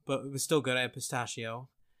 Yeah. But it was still good. I had pistachio,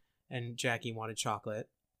 and Jackie wanted chocolate.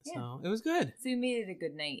 Yeah. So it was good. So we made it a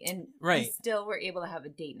good night. And right. We still were able to have a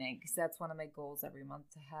date night because that's one of my goals every month,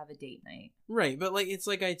 to have a date night. Right. But it's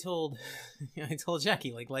like I told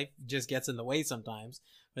Jackie, life just gets in the way sometimes.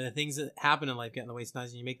 But the things that happen in life get in the way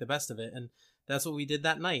sometimes, and you make the best of it. And that's what we did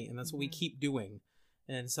that night. And that's what we keep doing.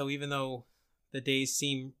 And so even though the days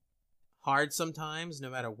seem hard sometimes, no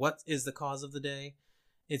matter what is the cause of the day,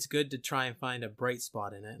 it's good to try and find a bright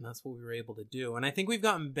spot in it. And that's what we were able to do. And I think we've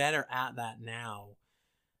gotten better at that now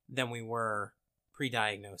than we were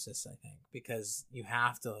pre-diagnosis, I think, because you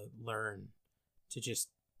have to learn to just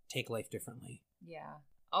take life differently. Yeah.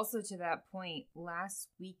 Also, to that point, last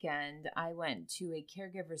weekend, I went to a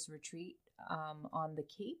caregivers retreat on the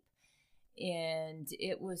Cape, and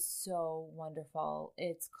it was so wonderful.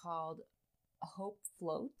 It's called Hope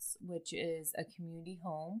Floats, which is a community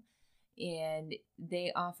home, and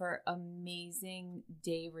they offer amazing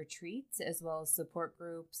day retreats as well as support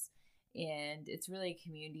groups. And it's really a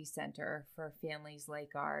community center for families like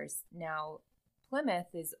ours. Now,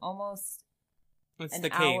 Plymouth is almost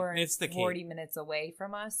an hour and 40 minutes away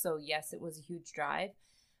from us. So, yes, it was a huge drive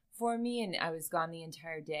for me, and I was gone the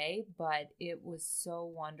entire day. But it was so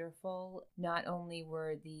wonderful. Not only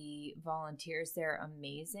were the volunteers there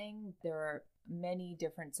amazing, there are many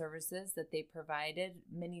different services that they provided,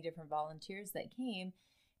 many different volunteers that came.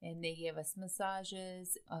 And they gave us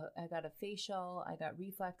massages. I got a facial. I got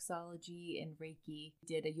reflexology and Reiki.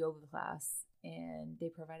 Did a yoga class, and they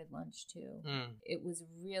provided lunch too. It was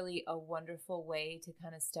really a wonderful way to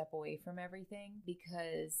kind of step away from everything,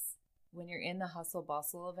 because when you're in the hustle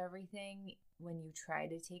bustle of everything, when you try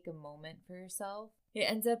to take a moment for yourself, it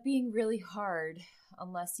ends up being really hard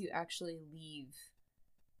unless you actually leave.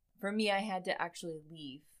 For me, I had to actually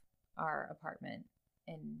leave our apartment,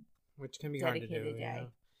 and which can be hard to do. Yeah.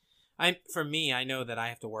 For me, I know that I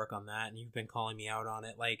have to work on that, and you've been calling me out on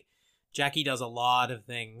it. Jackie does a lot of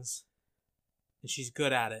things, and she's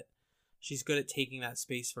good at it. She's good at taking that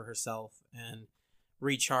space for herself and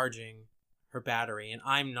recharging her battery, and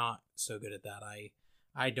I'm not so good at that.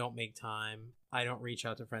 I don't make time. I don't reach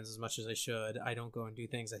out to friends as much as I should. I don't go and do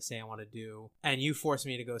things I say I want to do. And you forced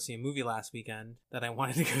me to go see a movie last weekend that I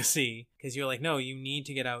wanted to go see, because you're like, no, you need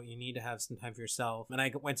to get out. You need to have some time for yourself. And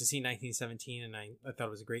I went to see 1917, and I thought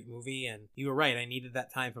it was a great movie. And you were right. I needed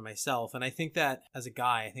that time for myself. And I think that as a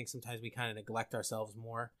guy, I think sometimes we kind of neglect ourselves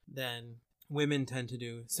more than women tend to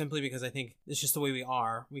do, simply because I think it's just the way we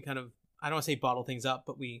are. We kind of, I don't want to say bottle things up,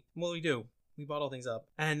 but we do. We bottle things up.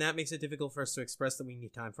 And that makes it difficult for us to express that we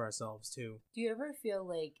need time for ourselves, too. Do you ever feel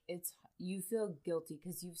like you feel guilty?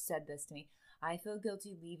 Because you've said this to me. I feel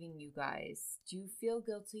guilty leaving you guys. Do you feel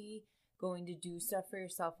guilty going to do stuff for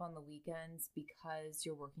yourself on the weekends because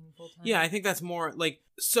you're working full time? Yeah, I think that's more like,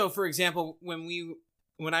 so for example,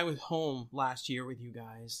 when I was home last year with you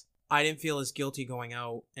guys, I didn't feel as guilty going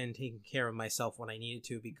out and taking care of myself when I needed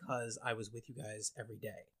to because I was with you guys every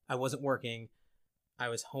day. I wasn't working. I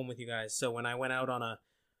was home with you guys. So when I went out on a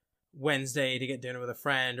Wednesday to get dinner with a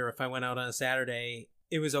friend, or if I went out on a Saturday,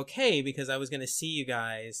 it was okay because I was going to see you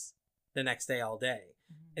guys the next day all day.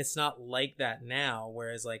 It's not like that now,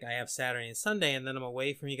 whereas like I have Saturday and Sunday and then I'm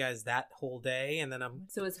away from you guys that whole day and then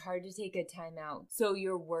So it's hard to take a time out. So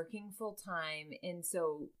you're working full time, and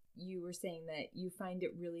so you were saying that you find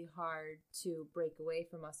it really hard to break away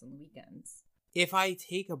from us on the weekends. If I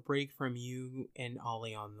take a break from you and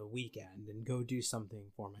Ollie on the weekend and go do something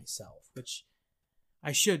for myself, which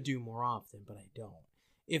I should do more often, but I don't.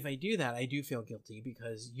 If I do that, I do feel guilty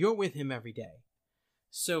because you're with him every day.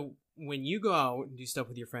 So when you go out and do stuff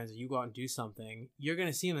with your friends, or you go out and do something, you're going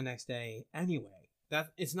to see him the next day anyway.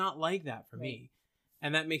 It's not like that for me.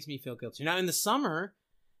 And that makes me feel guilty. Now in the summer,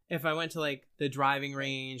 if I went to like the driving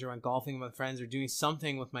range or went golfing with friends or doing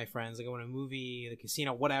something with my friends, like going to a movie, the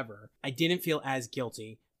casino, whatever, I didn't feel as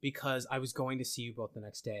guilty because I was going to see you both the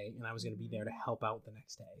next day and I was going to be there to help out the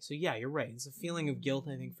next day. So yeah, you're right. It's a feeling of guilt,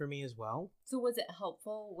 I think, for me as well. So was it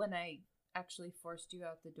helpful when I actually forced you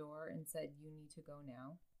out the door and said you need to go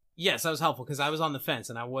now? Yes, that was helpful because I was on the fence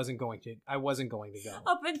and I wasn't going to go.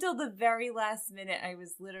 Up until the very last minute, I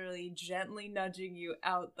was literally gently nudging you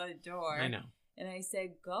out the door. I know. And I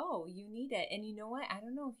said, go, you need it. And you know what? I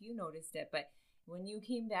don't know if you noticed it, but when you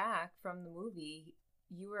came back from the movie,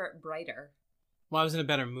 you were brighter. Well, I was in a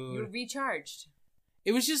better mood. You were recharged.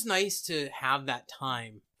 It was just nice to have that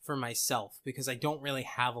time for myself because I don't really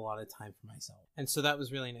have a lot of time for myself. And so that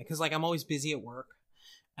was really nice because like I'm always busy at work.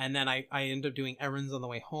 And then I end up doing errands on the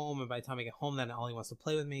way home. And by the time I get home, then Ollie wants to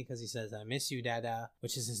play with me because he says, I miss you, Dada,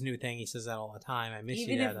 which is his new thing. He says that all the time. I miss you,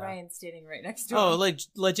 Dada. Even if Ryan's standing right next to him. Oh,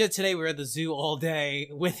 legit today we were at the zoo all day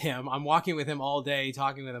with him. I'm walking with him all day,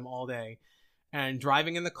 talking with him all day, and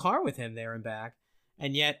driving in the car with him there and back.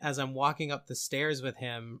 And yet, as I'm walking up the stairs with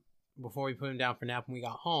him, before we put him down for nap when we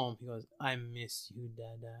got home, he goes, I miss you,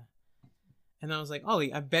 Dada. And I was like,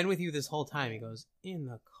 Ollie, I've been with you this whole time. He goes, in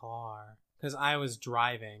the car. Because I was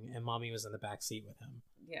driving and Mommy was in the back seat with him.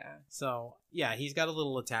 Yeah. So, yeah, he's got a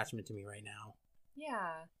little attachment to me right now.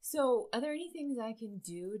 Yeah. So, are there any things I can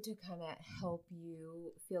do to kind of help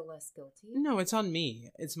you feel less guilty? No, it's on me.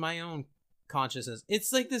 It's my own consciousness.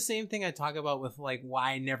 It's like the same thing I talk about with like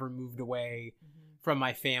why I never moved away from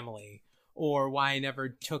my family or why I never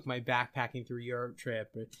took my backpacking through Europe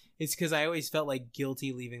trip. It's because I always felt like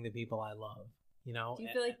guilty leaving the people I love, you know? Do you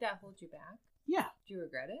feel like that holds you back? Yeah. Do you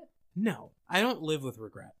regret it? No, I don't live with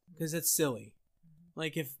regret because it's silly.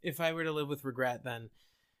 Like if I were to live with regret, then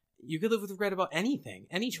you could live with regret about anything,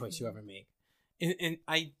 any choice you ever make. And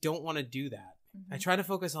I don't want to do that. I try to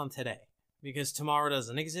focus on today because tomorrow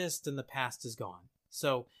doesn't exist and the past is gone.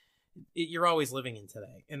 So you're always living in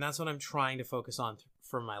today. And that's what I'm trying to focus on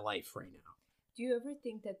for my life right now. Do you ever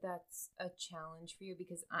think that that's a challenge for you?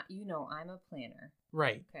 Because, I'm a planner.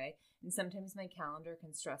 Right. Okay. And sometimes my calendar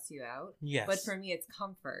can stress you out. Yes. But for me, it's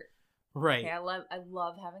comfort. Right. Okay? I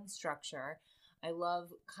love having structure. I love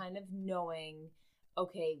kind of knowing,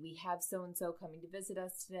 okay, we have so-and-so coming to visit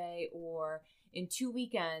us today, or in 2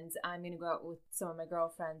 weekends, I'm going to go out with some of my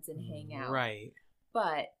girlfriends and hang out. Right.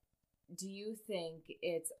 But do you think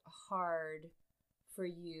it's hard for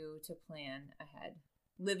you to plan ahead?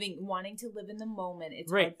 Wanting to live in the moment,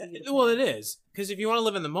 it's right. hard for you to Well, it is. Because if you want to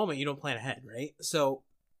live in the moment, you don't plan ahead, right? So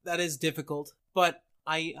that is difficult. But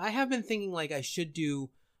I have been thinking like I should do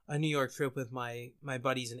a New York trip with my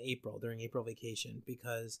buddies in April, during April vacation,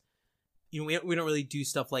 because we don't really do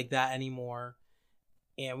stuff like that anymore.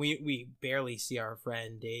 And we barely see our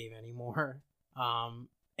friend Dave anymore.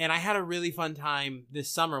 And I had a really fun time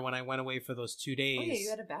this summer when I went away for those 2 days. Oh yeah, you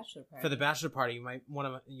had a bachelor party. For the bachelor party,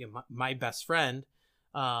 my best friend,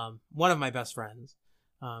 one of my best friends,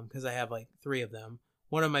 because I have like 3 of them.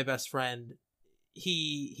 One of my best friend,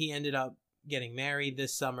 he ended up getting married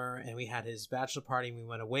this summer, and we had his bachelor party. And we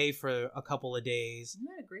went away for a couple of days. You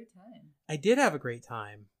had a great time. I did have a great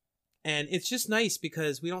time, and it's just nice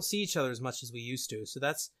because we don't see each other as much as we used to. So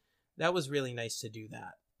that was really nice to do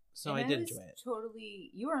that. So I did enjoy it.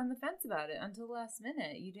 You were on the fence about it until the last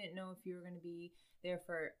minute. You didn't know if you were going to be there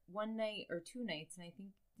for 1 night or 2 nights, and I think.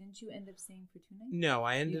 Didn't you end up staying for 2 nights? No,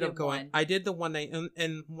 I ended up going. I did the 1 night,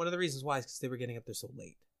 and one of the reasons why is because they were getting up there so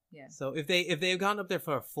late. Yeah. So if they had gotten up there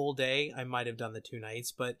for a full day, I might have done the 2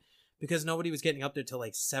 nights. But because nobody was getting up there till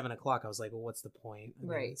like 7 o'clock, I was like, well, what's the point?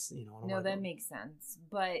 Right. No, that makes sense.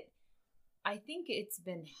 But I think it's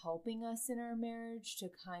been helping us in our marriage to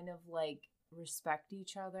kind of like respect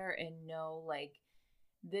each other and know like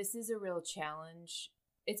this is a real challenge.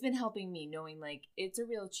 It's been helping me knowing like it's a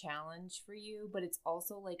real challenge for you, but it's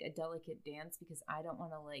also like a delicate dance because I don't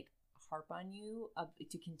want to like harp on you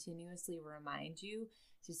to continuously remind you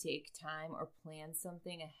to take time or plan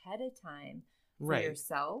something ahead of time for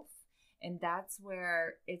yourself. And that's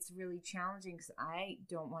where it's really challenging because I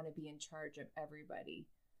don't want to be in charge of everybody.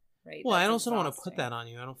 Right. Well, I also don't want to put that on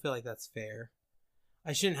you. I don't feel like that's fair.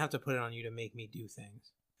 I shouldn't have to put it on you to make me do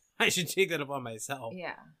things. I should take that upon myself.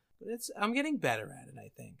 Yeah. But I'm getting better at it,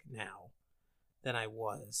 I think, now than I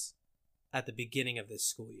was at the beginning of this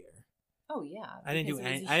school year. Oh, yeah. I didn't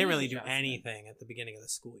really do anything at the beginning of the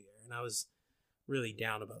school year, and I was really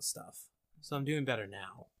down about stuff. So I'm doing better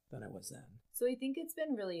now than I was then. So I think it's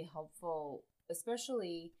been really helpful,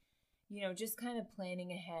 especially, just kind of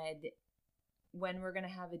planning ahead when we're going to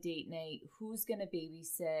have a date night, who's going to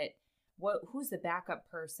babysit, who's the backup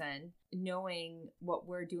person, knowing what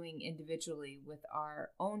we're doing individually with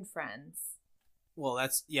our own friends. Well,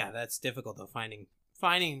 that's difficult though.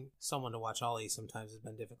 Finding someone to watch Ollie sometimes has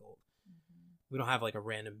been difficult. Mm-hmm. We don't have like a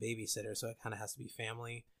random babysitter, so it kind of has to be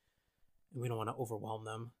family, and we don't want to overwhelm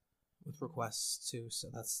them with requests too. So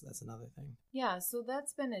that's another thing. Yeah, so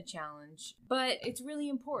that's been a challenge, but it's really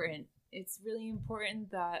important. It's really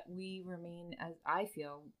important that we remain, as I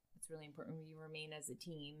feel, it's really important we remain as a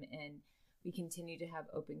team and we continue to have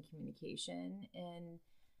open communication. And,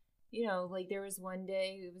 like there was one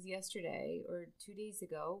day, it was yesterday or 2 days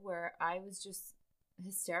ago, where I was just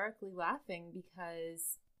hysterically laughing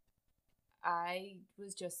because I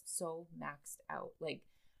was just so maxed out. Like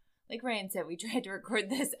Ryan said, we tried to record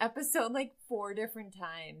this episode like 4 different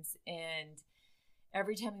times. And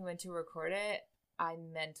every time we went to record it, I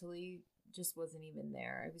mentally just wasn't even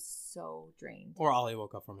there. I was so drained. Or Ollie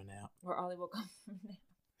woke up from a nap.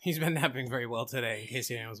 He's been napping very well today, in case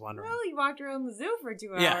anyone was wondering. Well, he walked around the zoo for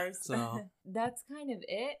 2 hours. So that's kind of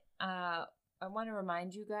it. I want to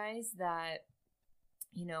remind you guys that,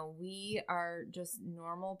 we are just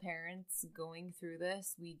normal parents going through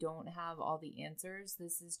this. We don't have all the answers.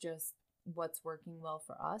 This is just what's working well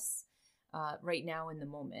for us. Right now in the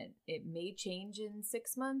moment. It may change in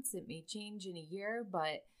 6 months. It may change in a year,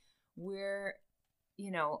 but we're,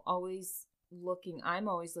 always looking. I'm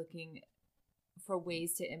always looking for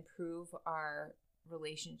ways to improve our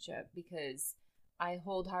relationship because I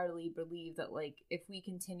wholeheartedly believe that like if we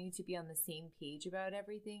continue to be on the same page about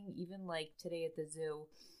everything, even like today at the zoo,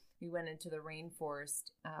 we went into the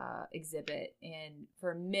rainforest exhibit, and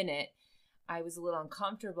for a minute I was a little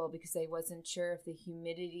uncomfortable because I wasn't sure if the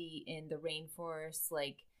humidity in the rainforest,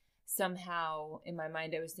 like somehow in my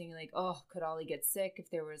mind, I was thinking like, oh, could Ollie get sick if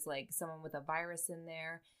there was like someone with a virus in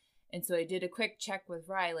there? And so I did a quick check with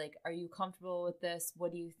Rye, like, are you comfortable with this?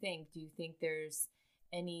 What do you think? Do you think there's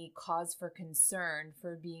any cause for concern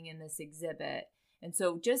for being in this exhibit? And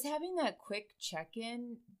so just having that quick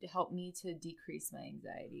check-in helped me to decrease my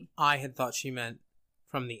anxiety. I had thought she meant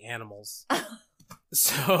from the animals.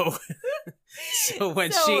 So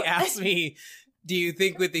when she asked me, do you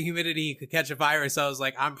think with the humidity you could catch a virus? I was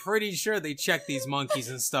like, I'm pretty sure they check these monkeys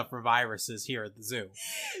and stuff for viruses here at the zoo.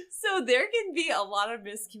 So there can be a lot of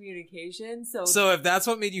miscommunication. So if that's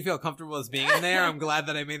what made you feel comfortable as being in there, I'm glad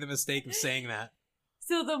that I made the mistake of saying that.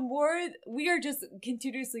 So the more we are just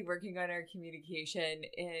continuously working on our communication,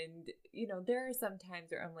 and there are some times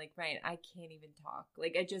where I'm like, Ryan, I can't even talk.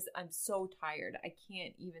 Like I'm so tired. I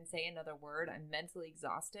can't even say another word. I'm mentally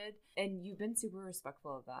exhausted. And you've been super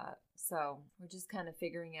respectful of that. So we're just kind of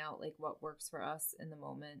figuring out like what works for us in the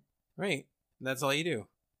moment. Right. That's all you do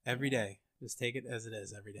every day. Just take it as it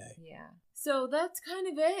is every day. Yeah. So that's kind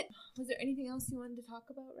of it. Was there anything else you wanted to talk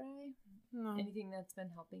about, Ray? No. Anything that's been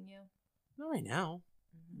helping you? Not right now.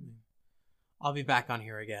 Mm-hmm. I'll be back on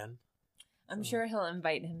here again. I'm sure he'll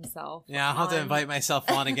invite himself. Yeah, I'll have to invite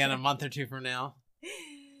myself on again a month or two from now.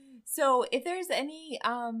 So if there's any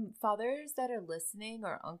fathers that are listening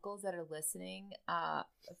or uncles that are listening,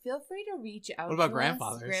 feel free to reach out to us. What about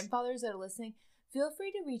grandfathers? Grandfathers that are listening, feel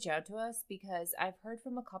free to reach out to us because I've heard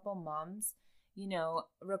from a couple moms,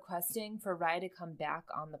 requesting for Rye to come back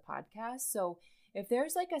on the podcast. So if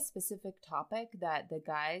there's like a specific topic that the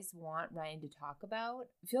guys want Ryan to talk about,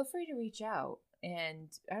 feel free to reach out. And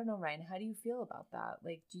I don't know, Ryan, how do you feel about that?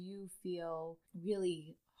 Like, do you feel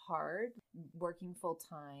really hard working full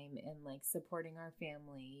time and like supporting our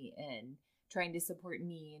family and trying to support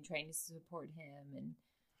me and trying to support him? And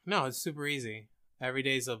no, it's super easy. Every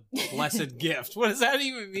day's a blessed gift. What does that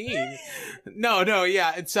even mean? No,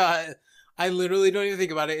 yeah, it's I literally don't even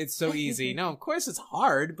think about it. It's so easy. No, of course it's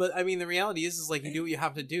hard, but I mean, the reality is like you do what you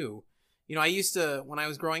have to do. You know, when I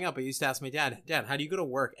was growing up, I used to ask my dad, how do you go to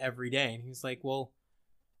work every day? And he's like, well,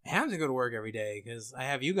 I have to go to work every day because I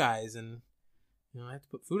have you guys, and, you know, I have to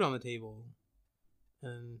put food on the table.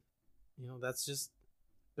 And, you know, that's just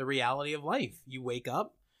the reality of life. You wake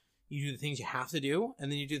up, you do the things you have to do, and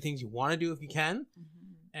then you do the things you want to do if you can,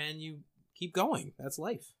 and you keep going. That's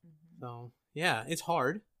life. So, yeah, it's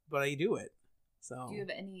hard, but I do it. So, do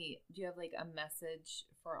you have like a message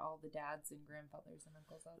for all the dads and grandfathers and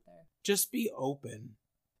uncles out there? Just be open.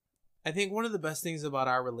 I think one of the best things about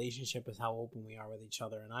our relationship is how open we are with each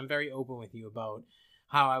other. And I'm very open with you about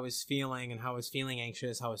how I was feeling and how I was feeling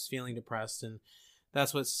anxious, how I was feeling depressed. And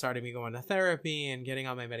that's what started me going to therapy and getting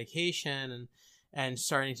on my medication and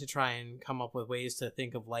starting to try and come up with ways to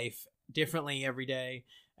think of life differently every day.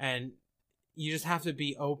 And you just have to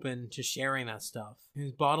be open to sharing that stuff.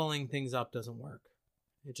 Because bottling things up doesn't work.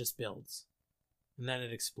 It just builds. And then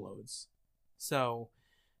it explodes. So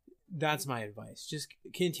that's my advice. Just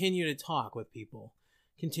continue to talk with people.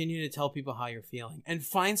 Continue to tell people how you're feeling. And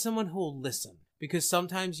find someone who will listen. Because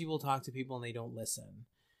sometimes you will talk to people and they don't listen.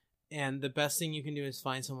 And the best thing you can do is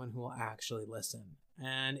find someone who will actually listen.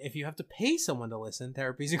 And if you have to pay someone to listen,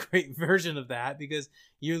 therapy is a great version of that. Because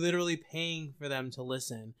you're literally paying for them to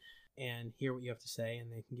listen and hear what you have to say,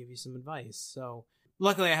 and they can give you some advice. So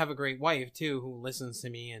luckily I have a great wife too who listens to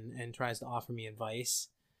me and tries to offer me advice,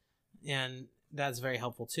 and that's very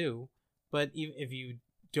helpful too. But if you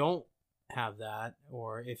don't have that,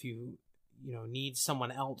 or if you need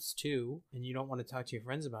someone else too and you don't want to talk to your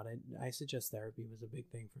friends about it, I suggest therapy was a big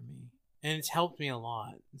thing for me, and it's helped me a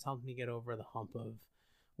lot. It's helped me get over the hump of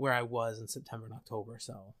where I was in September and October.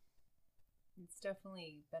 So it's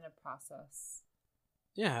definitely been a process.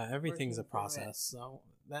 Yeah, everything's a process. So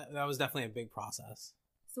that was definitely a big process.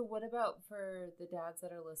 So what about for the dads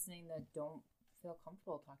that are listening that don't feel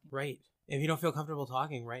comfortable talking? Right. If you don't feel comfortable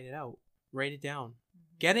talking, write it out. Write it down.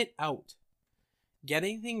 Get it out.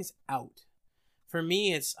 Getting things out. For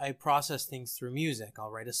me, I process things through music.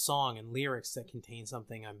 I'll write a song and lyrics that contain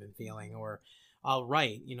something I've been feeling, or I'll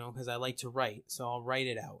write, because I like to write. So I'll write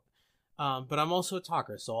it out. But I'm also a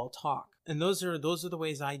talker, so I'll talk. And those are the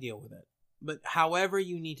ways I deal with it. But however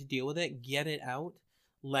you need to deal with it, get it out,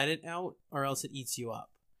 let it out, or else it eats you up.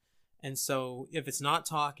 And so if it's not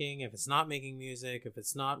talking, if it's not making music, if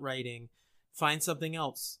it's not writing, find something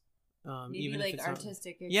else. Maybe even like if it's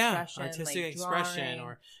artistic expression. Yeah, artistic expression,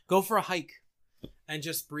 or go for a hike and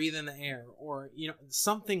just breathe in the air, or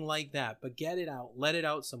something like that. But get it out, let it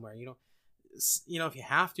out somewhere. If you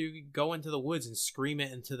have to, go into the woods and scream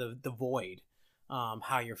it into the void,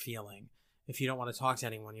 how you're feeling. If you don't want to talk to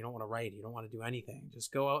anyone, you don't want to write, you don't want to do anything,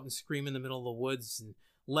 just go out and scream in the middle of the woods and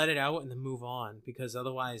let it out and then move on, because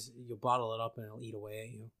otherwise you'll bottle it up and it'll eat away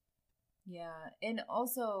at you. Yeah. And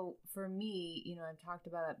also for me, I've talked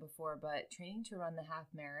about it before, but training to run the half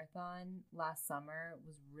marathon last summer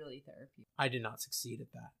was really therapeutic. I did not succeed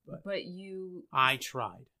at that, but I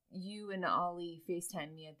tried. You and Ollie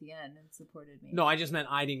FaceTimed me at the end and supported me. No, I just meant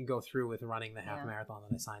I didn't go through with running the half marathon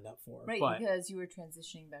that I signed up for. Right, because you were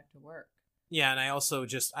transitioning back to work. Yeah, and I also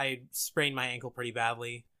I sprained my ankle pretty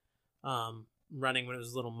badly running when it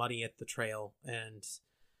was a little muddy at the trail. And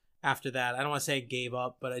after that, I don't want to say I gave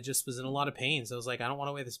up, but I just was in a lot of pain. So I was like, I don't want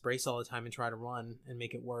to wear this brace all the time and try to run and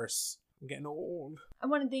make it worse. I'm getting old. I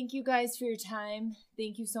want to thank you guys for your time.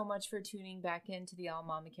 Thank you so much for tuning back into the All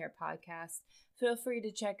Mama Care podcast. Feel free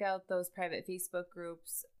to check out those private Facebook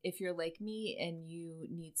groups. If you're like me and you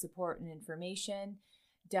need support and information,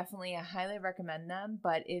 definitely I highly recommend them.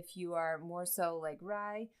 But if you are more so like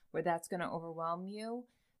Rye, where that's going to overwhelm you,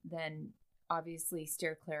 then obviously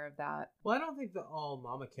steer clear of that. Well, I don't think the All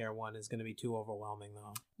Mama Care one is going to be too overwhelming,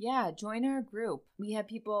 though. Yeah, join our group. We have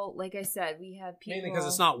people, like I said, mainly because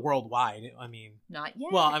it's not worldwide. I mean, not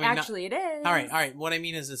yet. Well, I mean, actually, it is. All right. What I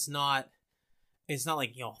mean is, it's not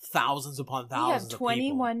like thousands upon thousands of people. We have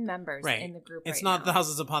 21 members in the group. It's not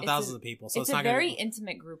thousands upon thousands of people, so it's not a very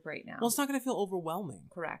intimate group right now. Well, it's not going to feel overwhelming.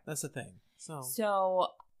 Correct. That's the thing. So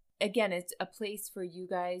again, it's a place for you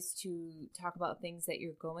guys to talk about things that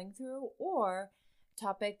you're going through, or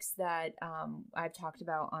topics that I've talked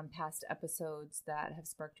about on past episodes that have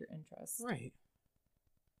sparked your interest. Right.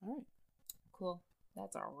 All right. Cool.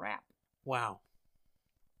 That's a wrap. Wow.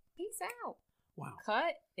 Peace out. Wow.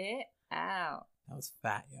 Cut it out. That was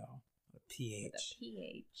fat, yo. A PH. With a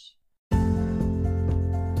PH.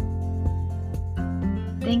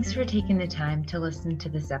 Thanks for taking the time to listen to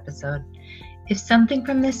this episode. If something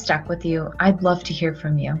from this stuck with you, I'd love to hear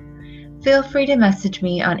from you. Feel free to message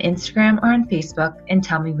me on Instagram or on Facebook and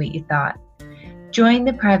tell me what you thought. Join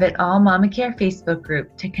the private All Mama Care Facebook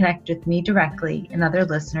group to connect with me directly and other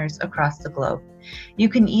listeners across the globe. You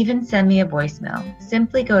can even send me a voicemail.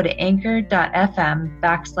 Simply go to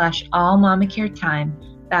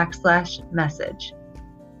anchor.fm/allmamacaretime/message.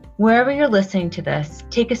 Wherever you're listening to this,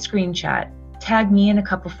 take a screenshot, tag me and a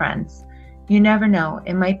couple friends. You never know,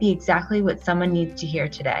 it might be exactly what someone needs to hear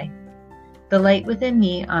today. The light within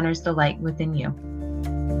me honors the light within you.